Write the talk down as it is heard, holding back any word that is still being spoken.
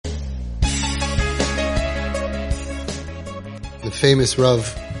the famous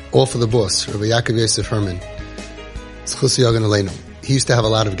Rav, all for the boss, Rav Yy Herman. He used to have a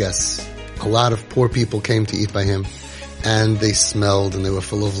lot of guests. A lot of poor people came to eat by him, and they smelled, and they were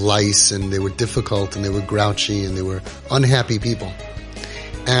full of lice, and they were difficult, and they were grouchy, and they were unhappy people.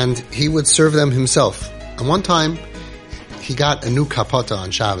 And he would serve them himself. And one time, he got a new kapota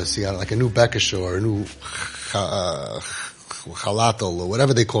on Shabbos. He got like a new bekasho or a new chalatol or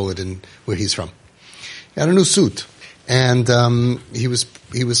whatever they call it in where he's from. He had a new suit, and he was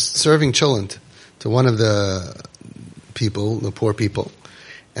serving cholent to one of the people, the poor people,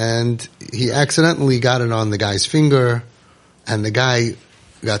 and he accidentally got it on the guy's finger, and the guy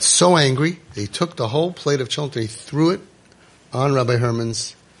got so angry that he took the whole plate of cholent and he threw it on Rav Yy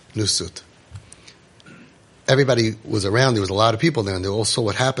Herman's new suit. Everybody was around. There was a lot of people there, and they all saw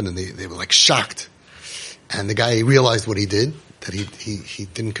what happened, and they were like shocked. And the guy realized what he did, that he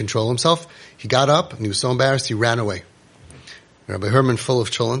didn't control himself. He got up, and he was so embarrassed, he ran away. Rav Yy Herman, full of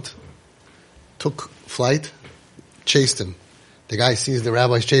cholent, took flight, chased him. The guy sees the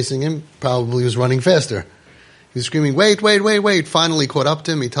rabbis chasing him, probably was running faster. He was screaming, wait. Finally caught up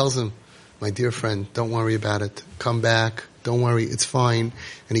to him. He tells him, my dear friend, don't worry about it. Come back. Don't worry. It's fine.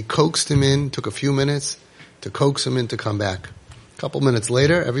 And he coaxed him in, took a few minutes to coax him in to come back. A couple minutes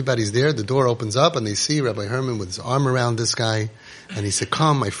later, everybody's there. The door opens up and they see Rav Yy Herman with his arm around this guy. And he said,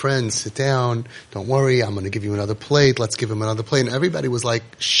 come, my friend, sit down. Don't worry. I'm going to give you another plate. Let's give him another plate. And everybody was like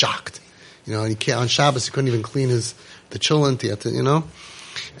shocked. You know, and on Shabbos, he couldn't even clean the cholent. He had to, you know.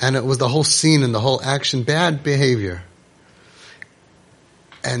 And it was the whole scene and the whole action, bad behavior.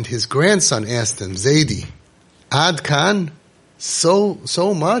 And his grandson asked him, Zaidi, Ad Khan,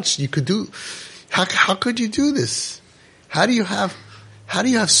 so much you could do. How could you do this? How do you have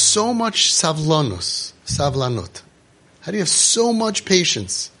so much savlanut? How do you have so much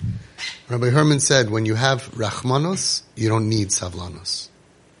patience? Rav Yy Herman said, when you have rachmanos, you don't need savlanus.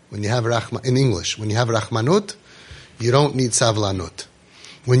 When you have in English, when you have rachmanut, you don't need savlanut.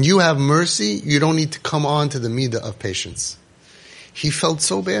 When you have mercy, you don't need to come on to the midah of patience. He felt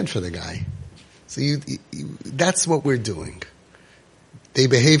so bad for the guy. So that's what we're doing. They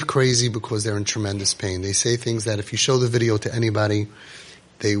behave crazy because they're in tremendous pain. They say things that if you show the video to anybody,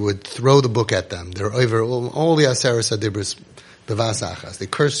 they would throw the book at them. They're over all the Aseres Adibros bevas achas. They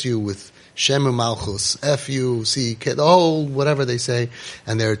curse you with Shem Malchus, F you, C, K, the whole whatever they say,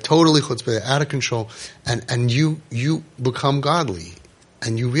 and they're totally chutzpah, they're out of control, and you become godly,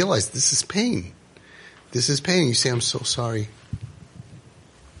 and you realize this is pain. This is pain. You say, I'm so sorry.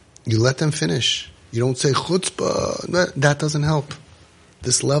 You let them finish. You don't say chutzpah. That doesn't help.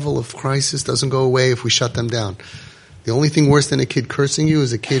 This level of crisis doesn't go away if we shut them down. The only thing worse than a kid cursing you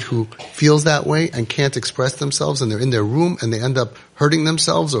is a kid who feels that way and can't express themselves, and they're in their room and they end up hurting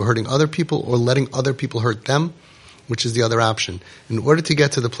themselves or hurting other people or letting other people hurt them, which is the other option. In order to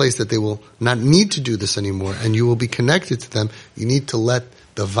get to the place that they will not need to do this anymore and you will be connected to them, you need to let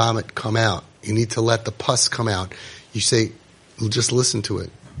the vomit come out. You need to let the pus come out. You say, just listen to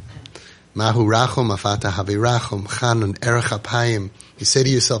it. Mahu rachum afata havi rachum chanun erech apayim. You say to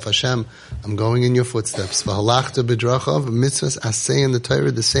yourself, Hashem, I'm going in your footsteps. V'halachta b'drachav, mitzvahs asay in the Torah,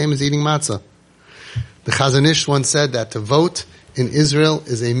 the same as eating matzah. The Chazon Ish once said that to vote in Israel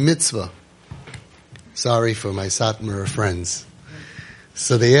is a mitzvah. Sorry for my Satmar friends.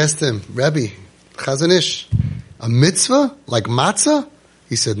 So they asked him, Rebbe, Chazon Ish, a mitzvah like matzah?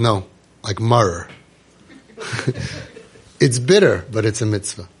 He said, no, like maror. It's bitter, but it's a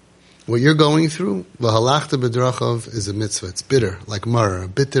mitzvah. What you're going through, v'halachta b'drachav, is a mitzvah. It's bitter, like maror, a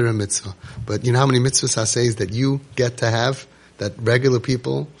bitter mitzvah. But you know how many mitzvahs hasays that you get to have that regular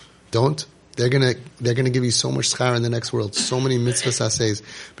people don't? They're gonna give you so much schar in the next world, so many mitzvahs hasays,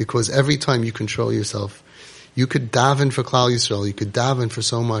 because every time you control yourself, you could daven for Klal Yisrael, you could daven for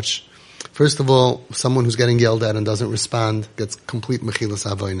so much. First of all, someone who's getting yelled at and doesn't respond gets complete mechilas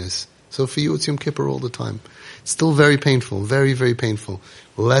avonos. So for you, it's Yom Kippur all the time. It's still very painful, very, very painful.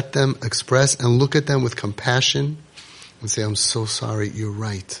 Let them express and look at them with compassion and say, I'm so sorry, you're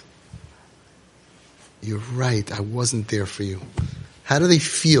right. You're right, I wasn't there for you. How do they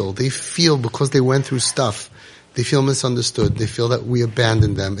feel? They feel because they went through stuff. They feel misunderstood. They feel that we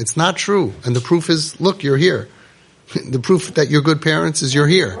abandoned them. It's not true. And the proof is, look, you're here. The proof that you're good parents is you're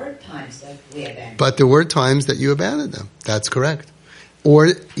here. There were times that we abandoned. But there were times that you abandoned them. That's correct. Or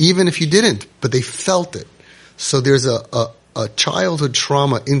even if you didn't, but they felt it. So there's a childhood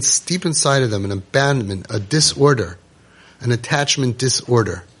trauma deep inside of them, an abandonment, a disorder, an attachment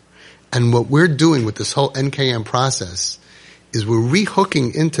disorder. And what we're doing with this whole NKM process is we're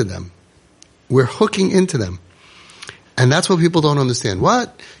re-hooking into them. We're hooking into them. And that's what people don't understand.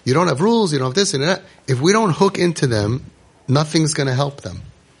 What? You don't have rules, you don't have this and that. If we don't hook into them, Nothing's going to help them.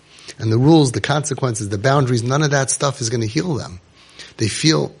 And the rules, the consequences, the boundaries, none of that stuff is going to heal them. They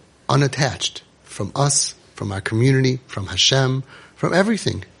feel unattached from us, from our community, from Hashem, from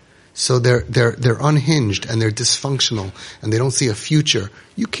everything. So they're unhinged and they're dysfunctional and they don't see a future.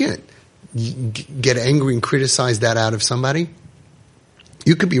 You can't get angry and criticize that out of somebody.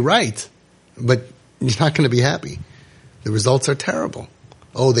 You could be right, but you're not going to be happy. The results are terrible.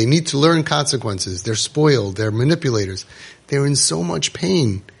 Oh, they need to learn consequences. They're spoiled. They're manipulators. They're in so much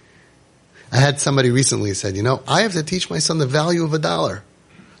pain. I had somebody recently said, I have to teach my son the value of $1.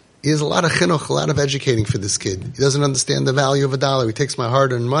 He has a lot of chinuch, a lot of educating for this kid. He doesn't understand the value of $1. He takes my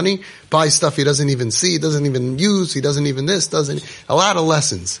hard-earned money, buys stuff he doesn't even see, doesn't even use, he doesn't even a lot of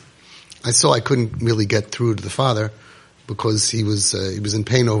lessons. I saw I couldn't really get through to the father because he was in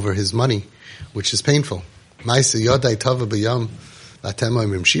pain over his money, which is painful. Hashem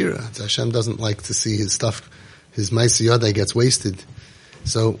doesn't like to see his stuff, his Maisa Yodai gets wasted.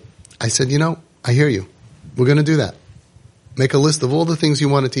 So I said, I hear you. We're going to do that. Make a list of all the things you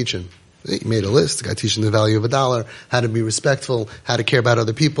want to teach him. He made a list. I teach him the value of $1, how to be respectful, how to care about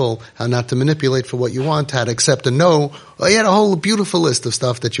other people, how not to manipulate for what you want, how to accept a no. He had a whole beautiful list of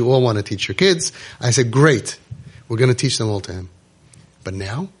stuff that you all want to teach your kids. I said, great. We're going to teach them all to him. But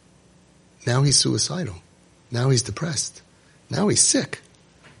now he's suicidal. Now he's depressed. Now he's sick.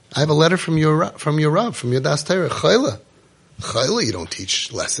 I have a letter from your Rav, from your Das Torah. Chayla, you don't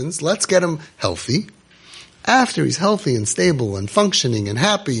teach lessons. Let's get him healthy. After he's healthy and stable and functioning and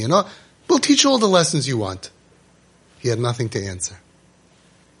happy and all, we'll teach all the lessons you want. He had nothing to answer.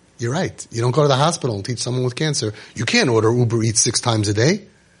 You're right. You don't go to the hospital and teach someone with cancer. You can't order Uber Eats 6 times a day.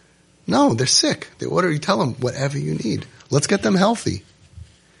 No, they're sick. You tell them whatever you need. Let's get them healthy.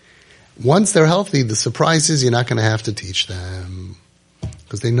 Once they're healthy, the surprise is you're not going to have to teach them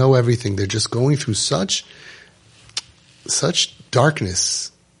because they know everything. They're just going through such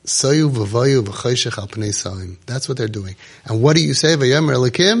darkness. That's what they're doing. And what do you say?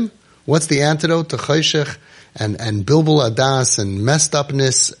 What's the antidote to choshech and bilbul adas and messed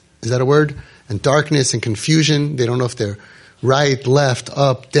upness? Is that a word? And darkness and confusion. They don't know if they're right, left,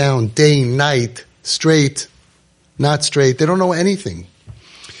 up, down, day, night, straight, not straight. They don't know anything.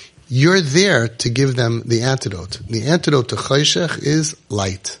 You're there to give them the antidote. The antidote to choshech is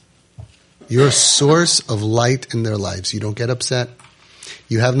light. You're a source of light in their lives. You don't get upset.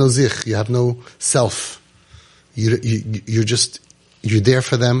 You have no zich. You have no self. You're there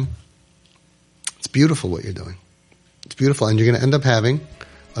for them. It's beautiful what you're doing. It's beautiful. And you're going to end up having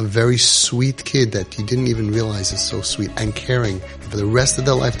a very sweet kid that you didn't even realize is so sweet and caring. For the rest of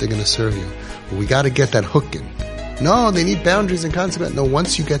their life, they're going to serve you. But we got to get that hook in. No, they need boundaries and consequences. No,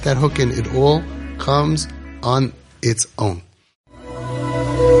 once you get that hook in, it all comes on its own.